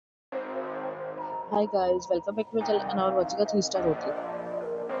Hi guys, welcome back to my channel and now we're watching a 3-star hotel.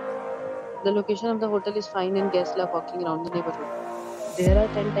 The location of the hotel is fine and guests love walking around the neighborhood. There are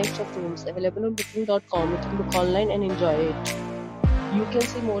 10 types of rooms available on booking.com. You can book online and enjoy it. You can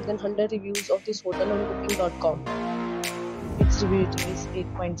see more than 100 reviews of this hotel on booking.com. Its review rating is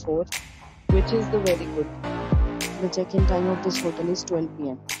 8.4, which is the very good. The check-in time of this hotel is 12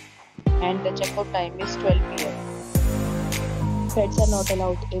 p.m. and the check-out time is 12 p.m. Pets are not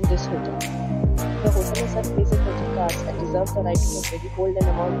allowed in this hotel. The hotel has some basic budget cards and reserves the right to temporarily hold an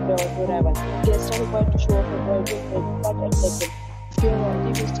amount prior to arrival. Guests are required to show off a private credit card at check-in. If you have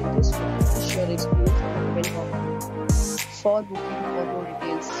already visited this hotel, please share your experience in the comment box. For booking or more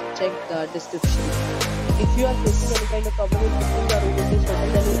details, check the description. If you are facing any kind of problem with booking or room in this hotel,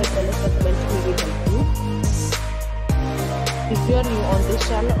 then you can tell us in the comments. We will help you. If you are new on this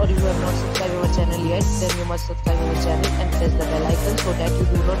channel or you have not subscribed our channel yet, then you must subscribe our channel and press the bell icon so that you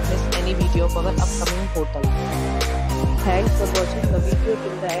do not miss any video of our upcoming hotel. Thanks for watching the video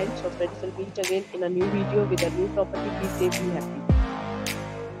till the end. So friends, will meet again in a new video with a new property. Be safe, be happy.